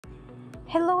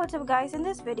Hello, what's up guys? In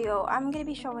this video I'm going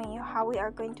to be showing you how we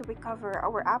are going to recover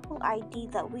our Apple ID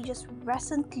that we just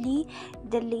recently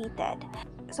deleted.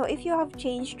 So if you have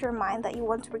changed your mind that you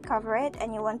want to recover it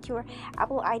and you want your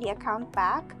Apple ID account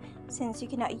back, since you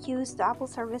cannot use the Apple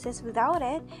services without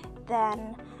it,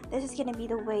 then this is going to be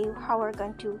the way how we're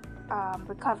going to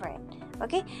recover it.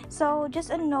 Okay, so just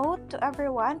a note to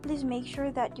everyone, please make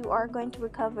sure that you are going to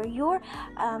recover your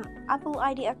Apple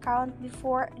ID account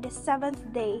before the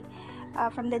 7th day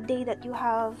from the day that you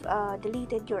have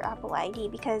deleted your Apple ID,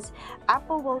 because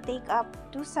Apple will take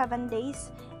up to 7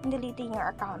 days in deleting your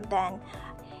account. Then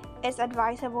it's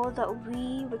advisable that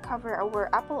we recover our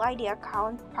Apple ID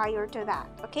account prior to that.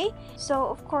 Okay, so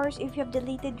of course if you have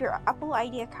deleted your Apple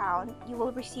ID account, you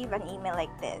will receive an email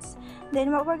like this.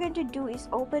 Then what we're going to do is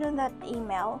open on that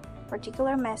email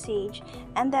particular message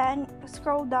and then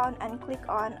scroll down and click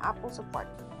on Apple support,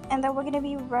 and then we're going to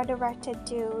be redirected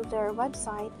to their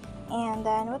website. And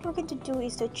then what we're going to do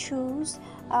is to choose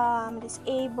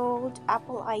disabled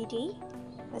Apple ID.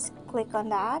 Let's click on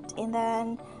that, and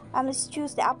then let's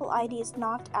choose the Apple ID is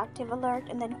not active alert,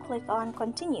 and then click on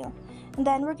continue. And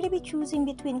then we're going to be choosing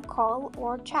between call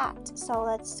or chat. So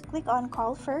let's click on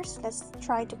call first. Let's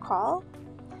try to call,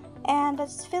 and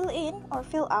let's fill in or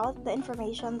fill out the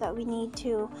information that we need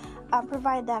to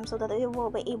provide them so that they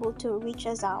will be able to reach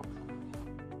us out.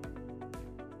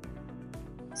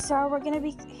 So we're going to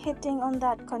be hitting on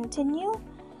that continue,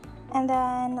 and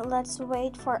then let's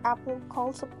wait for Apple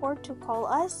call support to call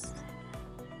us.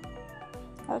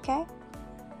 Okay,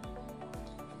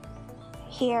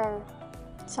 here,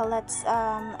 so let's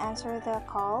answer the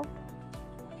call.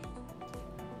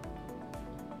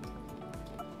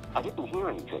 I didn't hear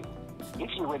anything.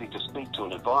 If you're ready to speak to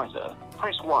an advisor,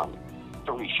 press 1.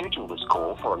 To reschedule this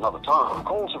call for another time,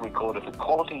 calls are recorded for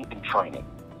quality and training.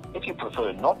 If you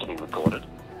prefer not to be recorded,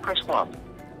 press 1.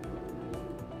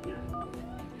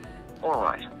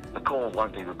 Alright, the call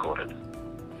won't be recorded.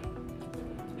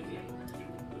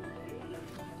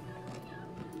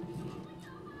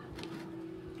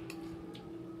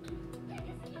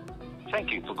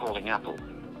 Thank you for calling Apple.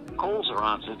 Calls are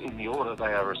answered in the order they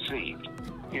are received.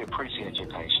 We appreciate your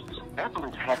patience. Apple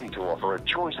is happy to offer a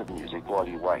choice of music while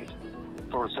you wait.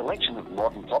 For a selection of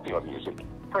modern popular music,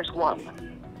 press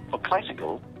 1. For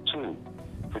classical, 2.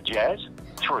 For jazz,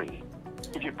 3.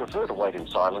 If you prefer to wait in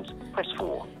silence, press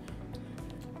 4.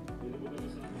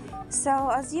 So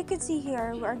as you can see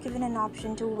here, we are given an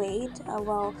option to wait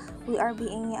while we are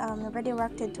being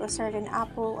redirected to a certain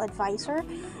Apple advisor,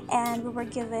 and we were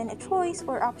given a choice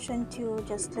or option to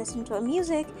just listen to a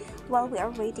music while we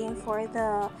are waiting for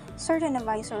the certain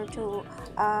advisor to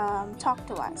talk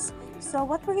to us. So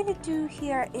what we're going to do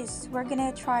here is we're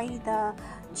going to try the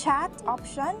chat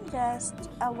option just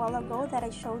a while ago that I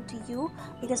showed to you,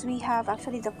 because we have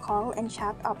actually the call and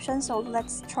chat option. So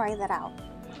let's try that out.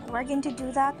 We're going to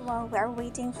do that while we are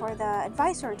waiting for the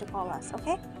advisor to call us.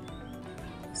 Okay,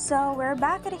 so we're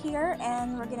back at here,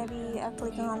 and we're going to be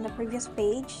clicking on the previous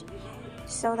page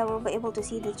so that we'll be able to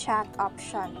see the chat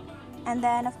option. And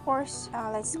then of course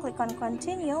let's click on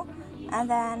continue, and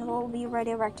then we'll be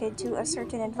redirected to a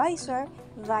certain advisor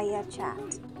via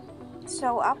chat.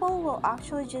 So Apple will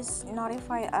actually just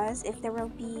notify us if there will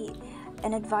be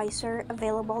an advisor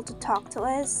available to talk to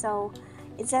us. So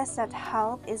it says that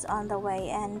help is on the way,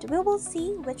 and we will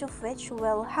see which of which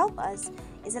will help us.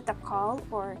 Is it the call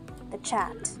or the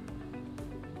chat?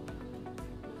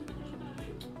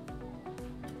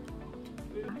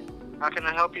 How can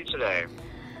I help you today?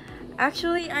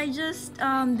 Actually, I just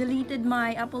deleted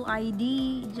my Apple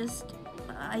ID just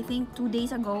I think 2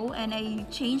 days ago, and I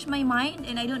changed my mind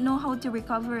and I don't know how to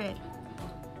recover it.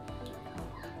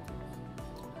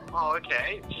 Oh,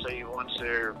 okay. So you want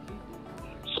to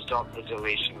stop the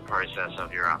deletion process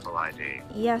of your Apple ID?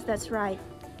 Yes, that's right.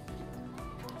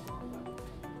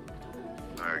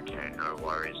 Okay, no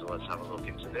worries. Let's have a look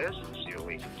into this and see what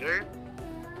we can do.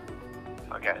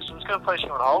 Okay, so I'm just going to place you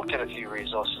on hold, get a few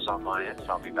resources on my end, and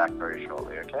I'll be back very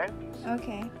shortly, okay?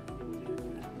 Okay.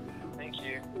 Thank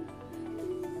you.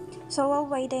 So while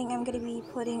waiting, I'm going to be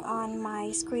putting on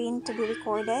my screen to be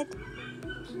recorded.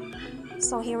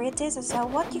 So here it is. So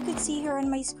what you could see here on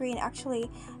my screen, actually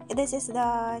this is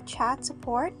the chat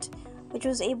support, which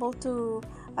was able to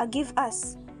give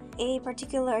us a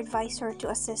particular advisor to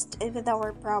assist with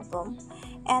our problem.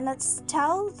 And let's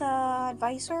tell the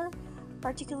advisor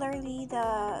particularly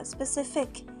the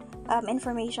specific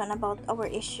information about our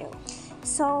issue.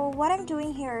 So what I'm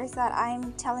doing here is that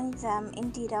I'm telling them in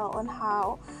detail on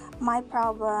how my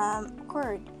problem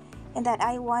occurred, and that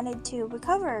I wanted to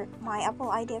recover my Apple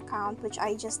ID account, which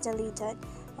I just deleted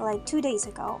like 2 days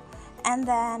ago. and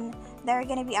then they're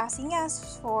going to be asking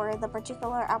us for the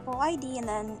particular Apple ID, and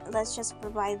then let's just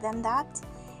provide them that,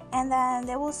 and then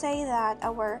they will say that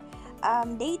our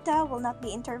data will not be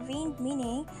intervened,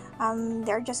 meaning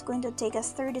they're just going to take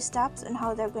us through the steps on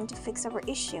how they're going to fix our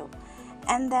issue.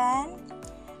 And then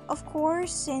of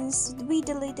course, since we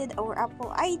deleted our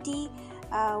Apple ID,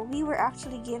 we were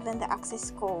actually given the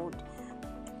access code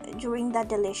during the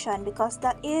deletion, because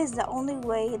that is the only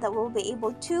way that we'll be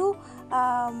able to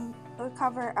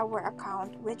recover our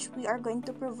account, which we are going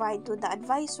to provide to the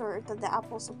advisor or to the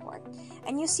Apple support.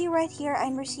 And you see right here,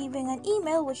 I'm receiving an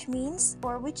email which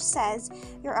says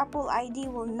your Apple ID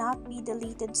will not be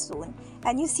deleted soon.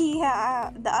 And you see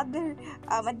the other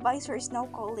advisor is now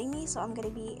calling me, so I'm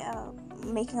gonna be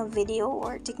making a video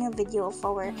or taking a video of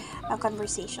our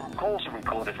conversation. Calls are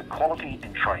recorded for quality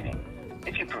and training.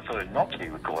 If you prefer not to be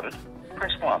recorded,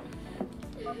 press 1.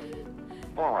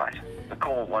 Alright, the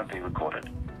call won't be recorded.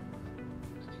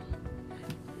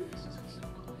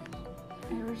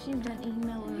 I received an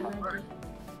email already.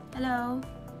 Hello?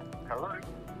 Hello?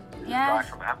 This Yes.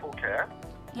 is Guy from Apple Care.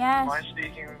 Yes. Am I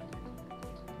speaking?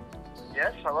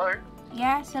 Yes, hello?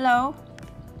 Yes, hello?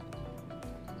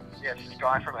 Yes, it's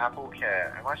Guy from Apple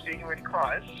Care. Am I speaking with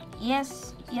Chris?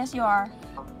 Yes, yes you are.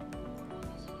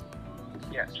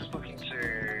 Yeah, just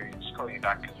calling you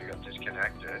back because we got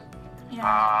disconnected.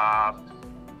 Yeah.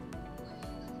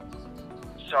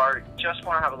 So just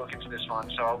want to have a look into this one.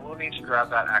 So I will need to grab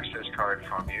that access code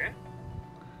from you.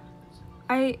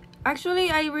 I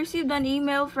received an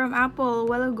email from Apple a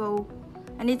while ago,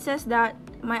 and it says that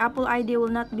my Apple ID will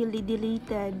not be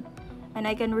deleted, and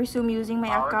I can resume using my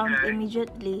account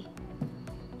immediately.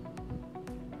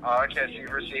 Okay, so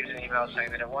you've received an email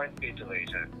saying that it won't be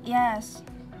deleted. Yes.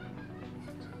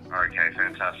 Okay,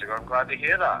 fantastic. I'm glad to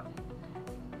hear that.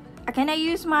 Can I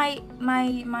use my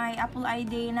Apple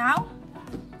ID now?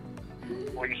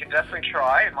 Well, you can definitely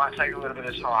try. It might take a little bit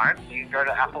of time. You can go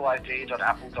to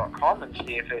appleid.apple.com and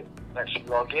see if it lets you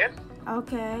log in.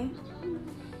 Okay.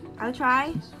 I'll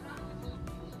try.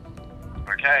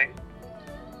 Okay.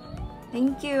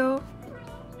 Thank you.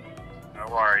 No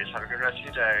worries. Have a good rest of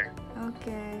your day.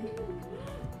 Okay.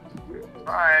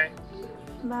 Bye.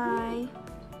 Bye.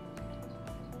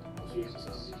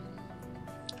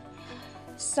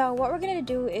 So what we're gonna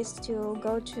do is to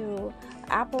go to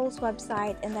Apple's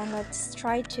website, and then let's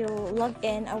try to log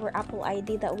in our Apple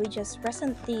ID that we just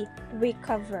recently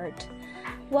recovered.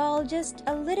 Well, just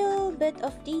a little bit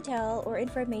of detail or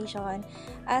information.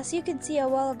 As you could see a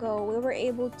while ago, we were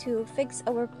able to fix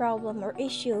our problem or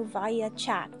issue via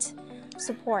chat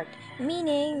support,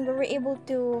 meaning we were able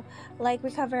to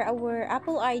recover our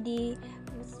Apple ID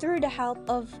through the help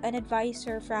of an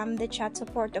advisor from the chat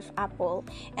support of Apple,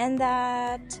 and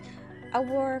that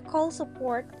our call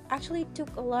support actually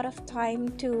took a lot of time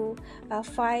to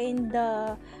find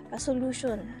the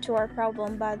solution to our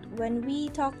problem. But when we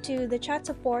talked to the chat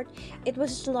support, it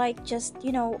was just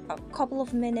a couple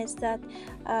of minutes that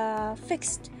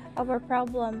fixed our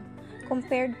problem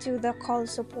compared to the call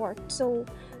support. So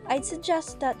I'd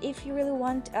suggest that if you really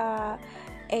want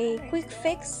a quick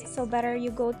fix, so better you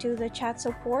go to the chat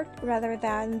support rather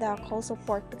than the call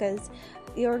support, because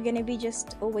you're gonna be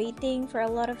just waiting for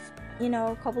a lot of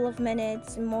couple of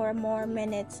minutes, more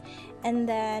minutes, and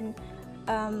then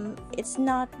it's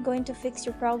not going to fix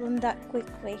your problem that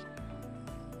quickly.